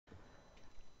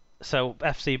So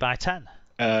FC by 10.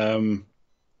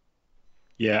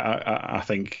 Yeah, I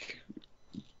think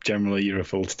generally you're a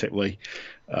fool to tip Lee,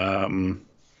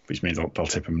 which means I'll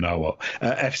tip him now. What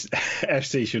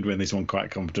FC should win this one quite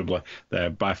comfortably.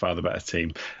 They're by far the better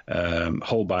team.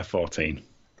 Hull by 14.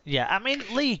 Yeah, I mean,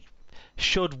 Lee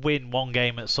should win one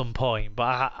game at some point,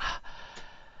 but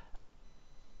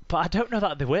I don't know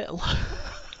that they will.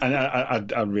 And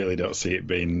I really don't see it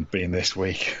being this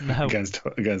week No. against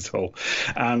Hull.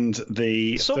 And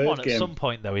the someone third game, at some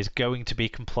point though is going to be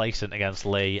complacent against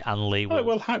Lee, and Lee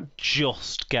will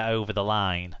just get over the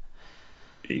line.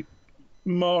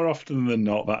 More often than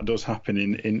not, that does happen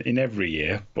in every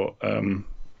year, but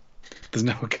there's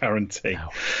no guarantee. No.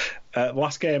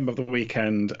 Last game of the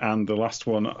weekend and the last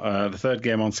one, the third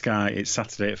game on Sky, it's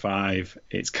Saturday at 5.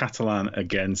 It's Catalan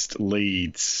against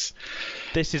Leeds.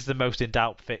 This is the most in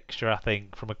doubt fixture, I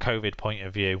think, from a COVID point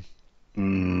of view.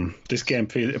 This game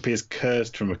appears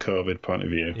cursed from a COVID point of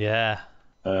view. Yeah.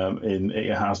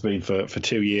 It has been for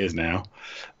 2 years now.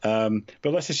 But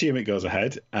let's assume it goes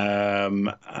ahead.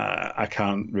 I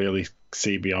can't really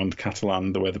see beyond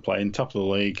Catalan the way they're playing. Top of the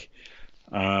league.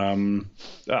 At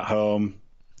home.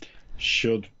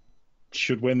 Should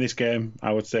win this game,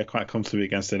 I would say, quite comfortably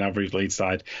against an average Leeds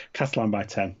side. Catalan by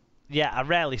 10. Yeah, I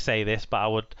rarely say this, but I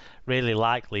would really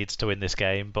like Leeds to win this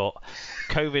game. But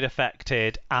COVID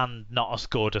affected and not as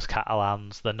good as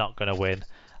Catalans, they're not going to win.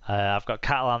 I've got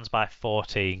Catalans by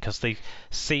 14 because they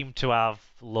seem to have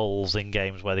lulls in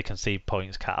games where they concede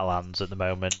points, Catalans, at the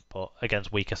moment, but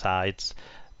against weaker sides.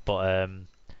 But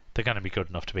they're going to be good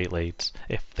enough to beat Leeds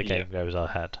if the game goes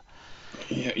ahead.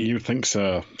 Yeah, you think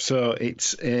so. So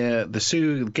it's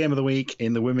the game of the week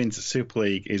in the Women's Super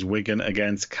League is Wigan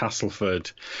against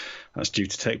Castleford. That's due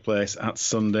to take place at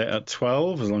Sunday at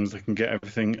 12, as long as they can get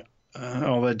everything,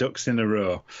 all their ducks in a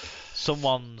row.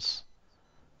 Someone's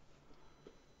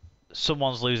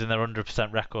losing their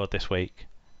 100% record this week.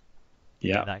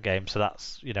 Yeah. In that game, so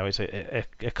that's it's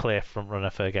a clear front runner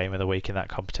for game of the week in that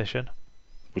competition.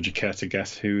 Would you care to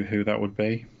guess who that would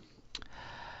be?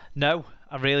 No.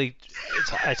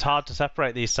 It's hard to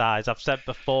separate these sides. I've said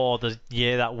before, the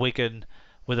year that Wigan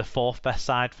were the fourth best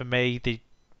side for me.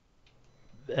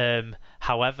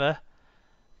 However,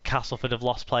 Castleford have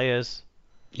lost players.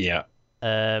 Yeah.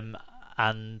 And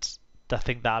I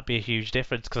think that'd be a huge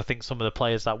difference because I think some of the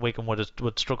players that Wigan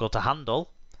would struggle to handle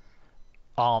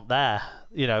aren't there.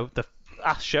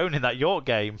 As shown in that York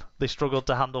game, they struggled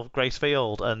to handle Grace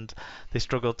Field and they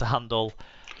struggled to handle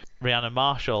Rhiannon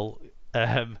Marshall.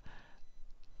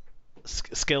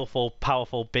 Skillful,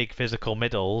 powerful, big physical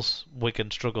middles Wigan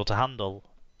struggle to handle,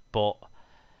 but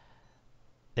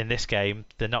in this game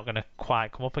they're not going to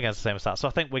quite come up against the same stats, so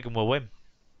I think Wigan will win.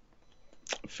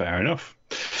 Fair enough.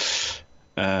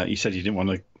 You said you didn't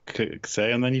want to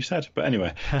say, and then you said, but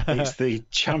anyway, it's the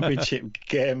championship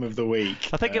game of the week.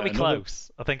 I think it'll be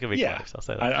close. Close. I'll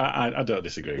say that. I don't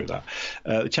disagree with that.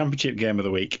 The championship game of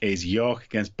the week is York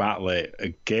against Batley, a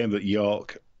game that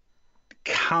York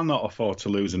cannot afford to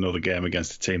lose another game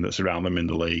against a team that's around them in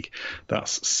the league.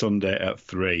 That's Sunday at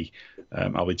 3.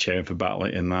 I'll be cheering for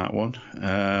Batley in that one.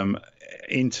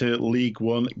 Into League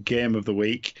One game of the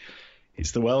week.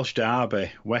 It's the Welsh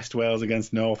derby, West Wales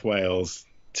against North Wales.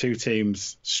 Two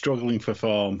teams struggling for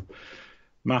form.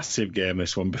 Massive game,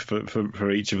 this one, for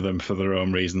each of them for their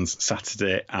own reasons.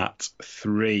 Saturday at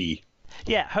 3.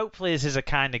 Yeah, hopefully this is a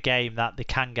kind of game that they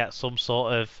can get some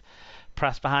sort of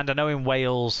press behind. I know in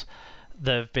Wales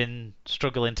they've been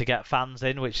struggling to get fans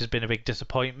in, which has been a big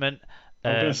disappointment.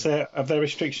 I'm going to say, have their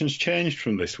restrictions changed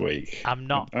from this week? I'm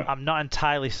not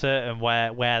entirely certain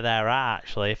where they're at,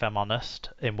 actually, if I'm honest,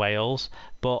 in Wales.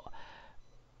 But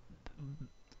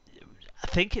I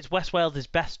think it's West Wales'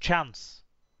 best chance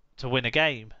to win a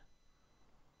game.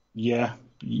 Yeah,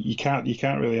 you can't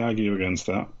really argue against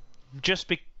that. Just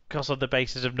because of the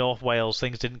basis of North Wales,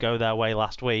 things didn't go their way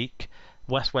last week.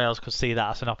 West Wales could see that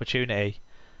as an opportunity.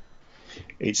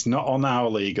 It's not on our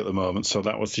league at the moment, so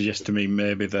that would suggest to me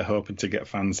maybe they're hoping to get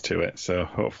fans to it, so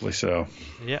hopefully so.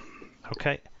 Yeah,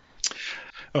 okay.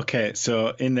 Okay, so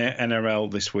in the NRL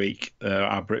this week,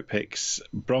 our Brit picks: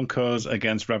 Broncos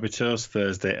against Rabbitohs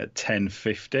Thursday at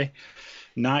 10:50.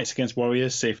 Knights against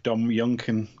Warriors, see if Dom Young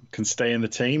can stay in the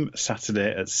team, Saturday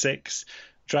at 6.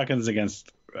 Dragons against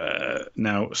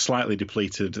now slightly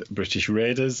depleted British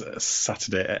Raiders,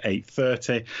 Saturday at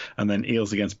 8:30, and then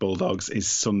Eels against Bulldogs is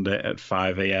Sunday at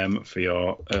 5 a.m. for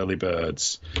your early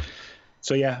birds.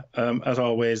 So yeah, as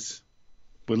always,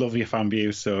 we love your fan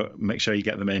views, so make sure you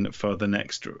get them in for the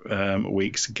next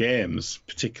week's games,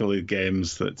 particularly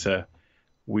games that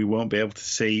we won't be able to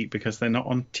see because they're not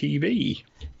on TV.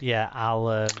 Yeah,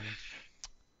 I'll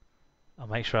I'll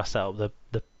make sure I set up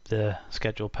the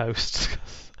schedule posts.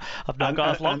 I've not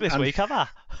got as long this week, have I?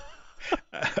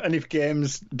 And if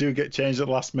games do get changed at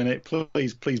the last minute,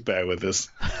 please bear with us.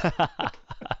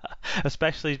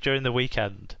 Especially during the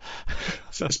weekend.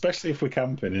 So especially if we're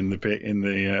camping in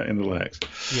the lakes.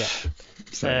 Yeah.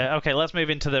 So. Okay, let's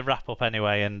move into the wrap up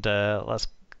anyway, and let's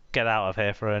get out of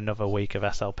here for another week of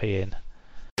SLP in.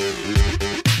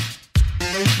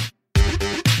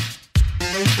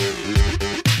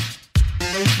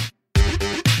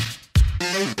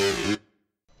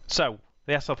 So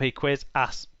the SLP quiz,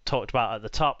 as talked about at the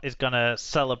top, is going to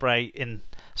celebrate in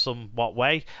somewhat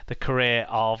way the career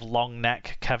of long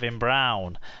neck Kevin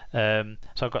Brown. So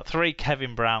I've got 3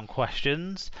 Kevin Brown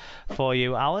questions for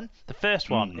you, Alan. The first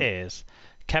one is,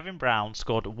 Kevin Brown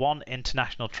scored 1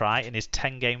 international try in his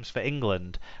 10 games for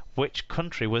England. Which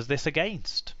country was this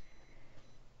against?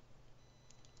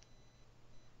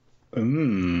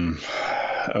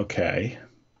 Okay.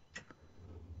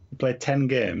 He played 10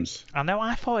 games. I know,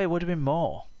 I thought it would have been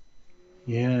more.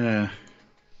 Yeah.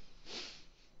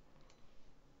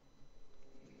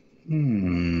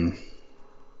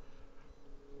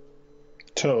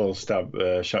 Total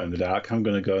shot in the dark. I'm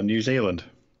going to go New Zealand.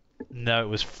 No, it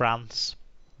was France.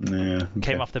 Yeah. Okay.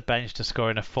 Came off the bench to score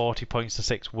in a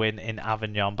 40-6 win in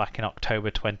Avignon back in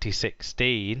October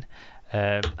 2016.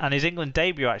 And his England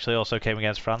debut actually also came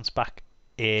against France back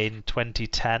in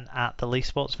 2010 at the Leigh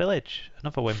Sports Village.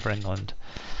 Another win for England.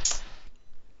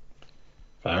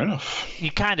 Fair enough. You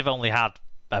kind of only had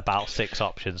about 6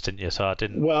 options, didn't you? So I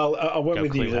didn't. Well, I went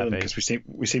with New Zealand because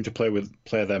we seem to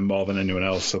play them more than anyone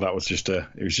else. So that was just a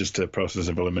process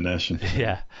of elimination.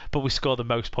 Yeah, but we scored the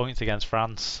most points against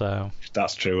France. So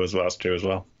that's true as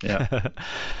well. Yeah.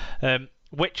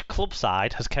 Which club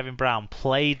side has Kevin Brown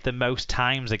played the most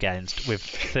times against with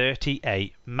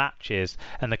 38 matches?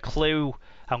 And the clue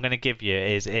I'm going to give you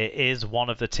is it is one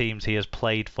of the teams he has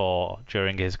played for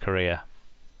during his career.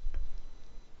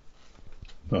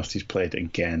 Most he's played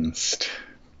against.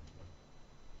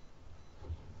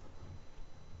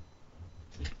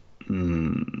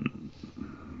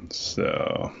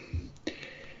 So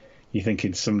you're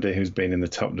thinking somebody who's been in the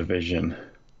top division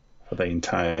for the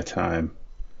entire time.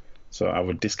 So I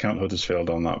would discount Huddersfield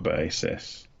on that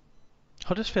basis.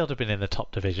 Huddersfield have been in the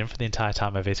top division for the entire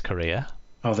time of his career.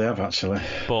 Oh, they have actually.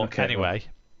 But okay, anyway.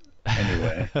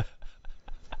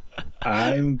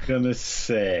 I'm going to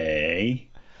say,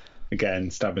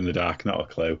 again, stab in the dark, not a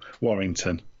clue,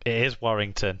 Warrington. It is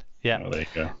Warrington. Yeah. Oh, there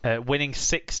you go. Winning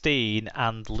 16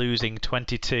 and losing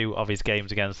 22 of his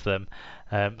games against them,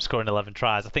 scoring 11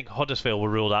 tries. I think Huddersfield were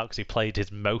ruled out because he played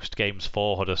his most games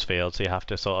for Huddersfield, so you have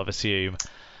to sort of assume.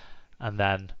 And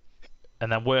then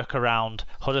work around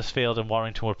Huddersfield and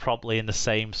Warrington were probably in the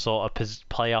same sort of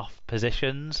playoff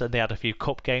positions, and they had a few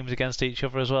cup games against each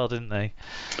other as well, didn't they?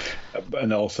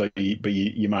 And also,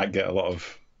 you might get a lot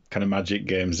of kind of magic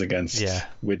games against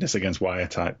Widnes against Wire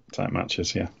type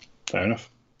matches. Yeah, fair enough.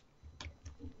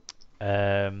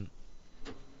 And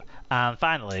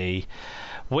finally,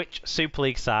 which Super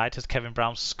League side has Kevin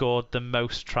Brown scored the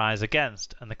most tries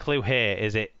against? And the clue here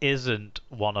is it isn't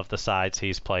one of the sides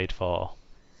he's played for.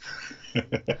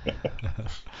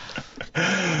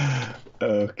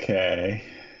 Okay.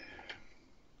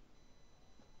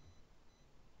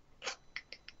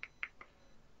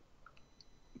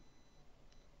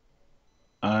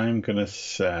 I'm going to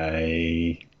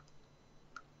say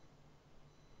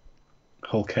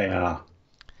Hull KR.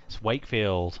 It's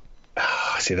Wakefield.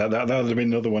 See, that would have been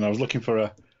another one. I was looking for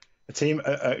a team,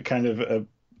 a kind of a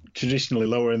traditionally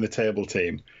lower in the table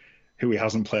team who he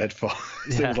hasn't played for.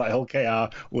 So it was like Hull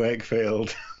KR,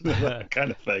 Wakefield, that kind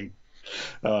of thing.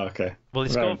 Oh, okay. Well, he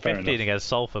scored 15 against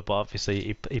Salford, but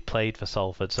obviously he played for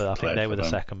Salford, so I think they were the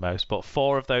second most. But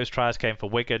 4 of those tries came for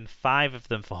Wigan, 5 of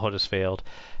them for Huddersfield,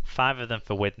 5 of them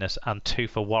for Widnes, and 2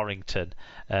 for Warrington.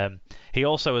 He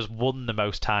also has won the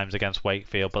most times against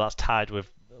Wakefield, but that's tied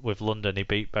with London. He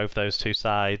beat both those 2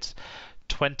 sides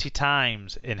 20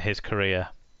 times in his career.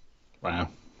 Wow.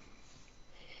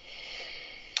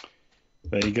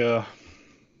 There you go.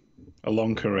 A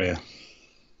long career.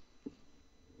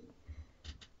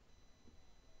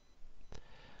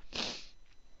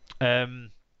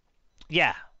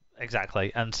 Yeah,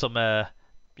 exactly. And some,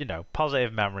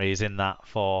 positive memories in that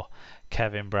for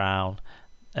Kevin Brown.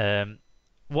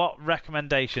 What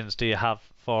recommendations do you have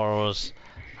for us,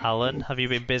 Alan? Have you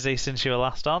been busy since you were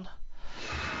last on?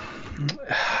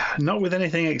 Not with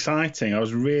anything exciting. I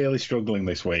was really struggling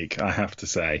this week, I have to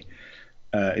say.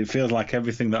 It feels like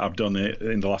everything that I've done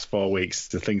in the last 4 weeks,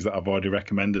 the things that I've already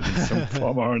recommended in some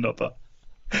form or another.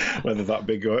 whether that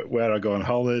be where I go on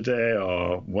holiday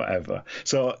or whatever.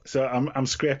 So I'm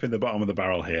scraping the bottom of the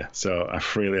barrel here. So I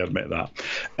freely admit that.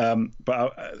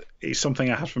 It's something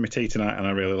I had for my tea tonight, and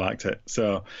I really liked it.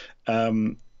 So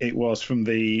it was from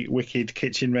the Wicked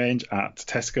Kitchen range at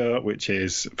Tesco, which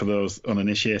is, for those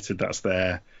uninitiated, that's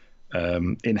their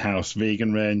in-house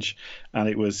vegan range, and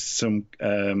it was some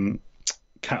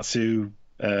katsu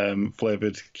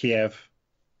flavored Kiev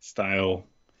style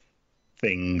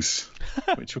things,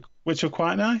 which were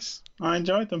quite nice. I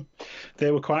enjoyed them. They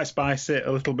were quite spicy,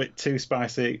 a little bit too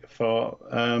spicy for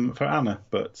Anna,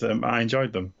 but I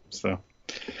enjoyed them. So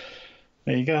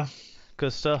there you go.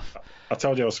 Good stuff. I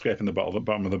told you I was scraping the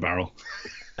bottom of the barrel.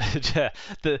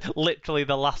 Literally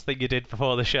the last thing you did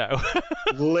before the show.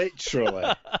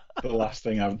 Literally the last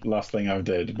thing I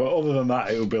did. But other than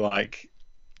that, it would be like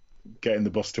getting the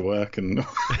bus to work, and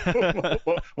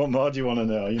what more do you want to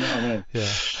know? You know what I mean? Yeah.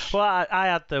 Well, I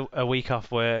had a week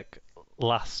off work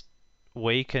last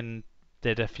week and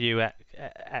did a few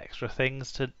extra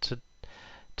things to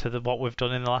what we've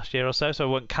done in the last year or so. So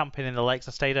I went camping in the lakes.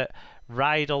 I stayed at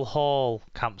Rydal Hall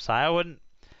campsite.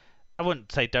 I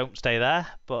wouldn't say don't stay there,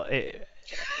 but it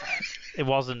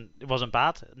wasn't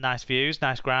bad. Nice views,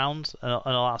 nice grounds, and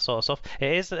all that sort of stuff.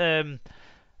 It is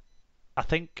I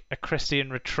think a Christian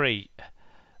retreat,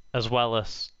 as well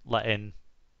as letting,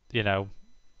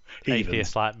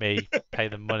 atheists like me pay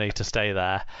them money to stay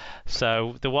there.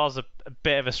 So there was a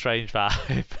bit of a strange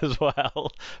vibe as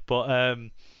well. But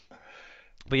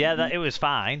yeah, it was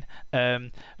fine.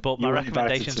 But my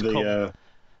recommendations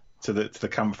to the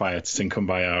campfire to sing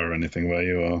Kumbaya or anything, were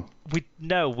you? Or?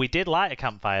 We did light a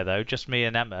campfire though, just me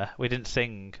and Emma. We didn't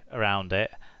sing around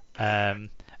it, and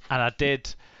I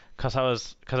did. Because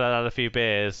I'd had a few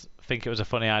beers, think it was a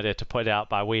funny idea to put it out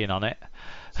by weeing on it.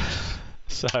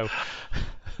 So,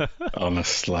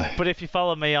 honestly. But if you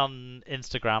follow me on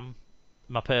Instagram,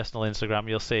 my personal Instagram,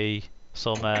 you'll see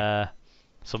some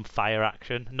fire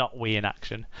action, not weeing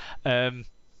action.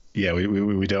 Yeah,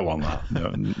 we don't want that.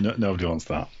 No, nobody wants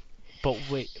that. But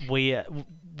we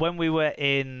when we were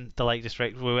in the Lake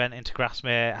District, we went into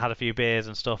Grasmere, had a few beers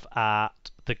and stuff at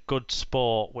the Good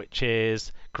Sport, which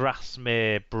is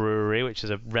Grasmere Brewery, which is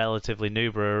a relatively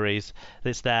new brewery.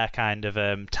 It's their kind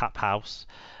of tap house,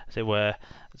 as it were.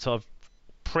 Sort of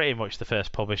pretty much the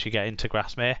first pub as you get into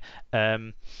Grasmere.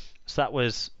 So that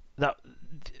was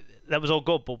all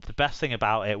good, but the best thing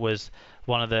about it was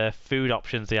one of the food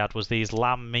options they had was these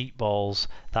lamb meatballs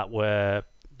that were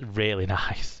really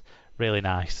nice. Really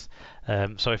nice.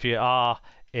 So if you are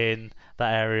in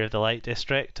that area of the Lake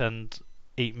District and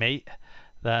eat meat,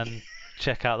 then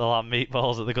check out the lamb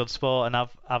meatballs at the Good Sport and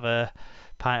have a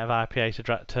pint of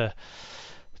IPA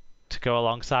to go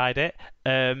alongside it.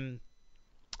 Then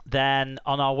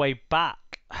on our way back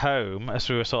home, as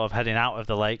we were sort of heading out of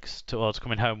the lakes towards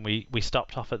coming home, we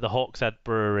stopped off at the Hawkshead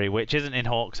Brewery, which isn't in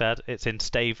Hawkshead, it's in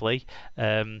Staveley,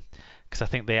 because I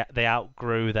think they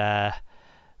outgrew their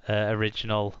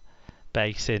original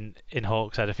base in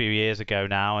Hawkshead a few years ago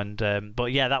now, and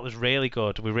but yeah, that was really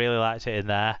good. We really liked it in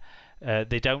there.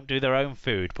 They don't do their own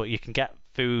food, but you can get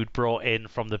food brought in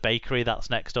from the bakery that's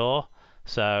next door.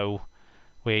 So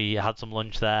we had some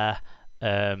lunch there,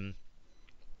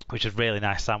 which is a really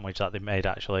nice sandwich that they made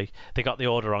actually. They got the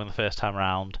order wrong the first time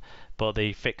round, but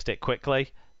they fixed it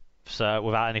quickly, so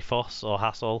without any fuss or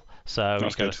hassle. So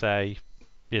you've got to say,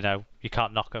 you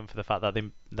can't knock them for the fact that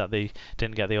they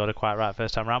didn't get the order quite right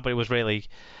first time round. But it was really,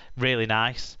 really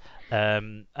nice,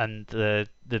 and the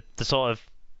sort of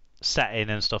setting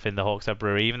and stuff in the Hawkshead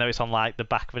Brewery, even though it's on like the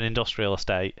back of an industrial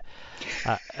estate,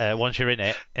 once you're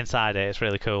inside it, it's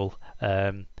really cool.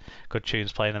 Good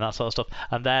tunes playing and that sort of stuff.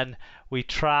 And then we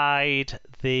tried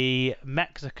the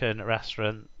Mexican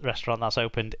restaurant that's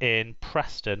opened in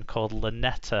Preston called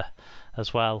Luneta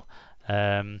as well.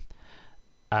 I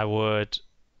would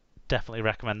definitely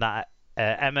recommend that.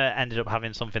 Emma ended up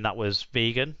having something that was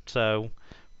vegan, so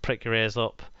prick your ears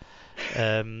up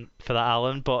for that,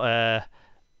 Alan. But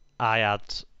I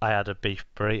had a beef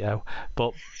burrito,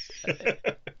 but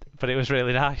it was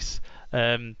really nice,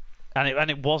 and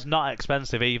it was not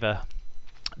expensive either.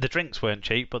 The drinks weren't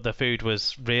cheap, but the food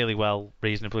was really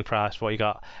reasonably priced for what you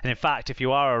got. And in fact, if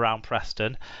you are around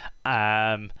Preston,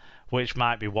 which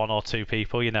might be one or two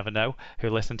people, you never know, who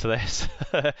listen to this,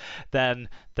 then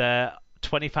they're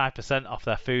 25% off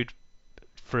their food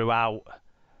throughout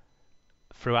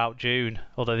June.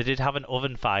 Although they did have an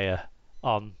oven fire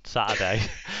on Saturday,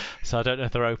 so I don't know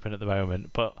if they're open at the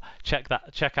moment. But check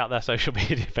out their social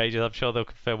media pages. I'm sure they'll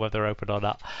confirm whether they're open or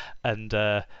not, and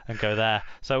go there.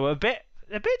 So a bit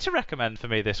to recommend for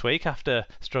me this week after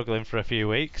struggling for a few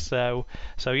weeks. So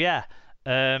yeah.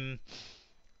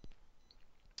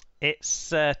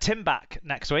 It's Tim back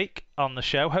next week on the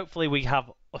show. Hopefully we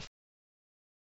have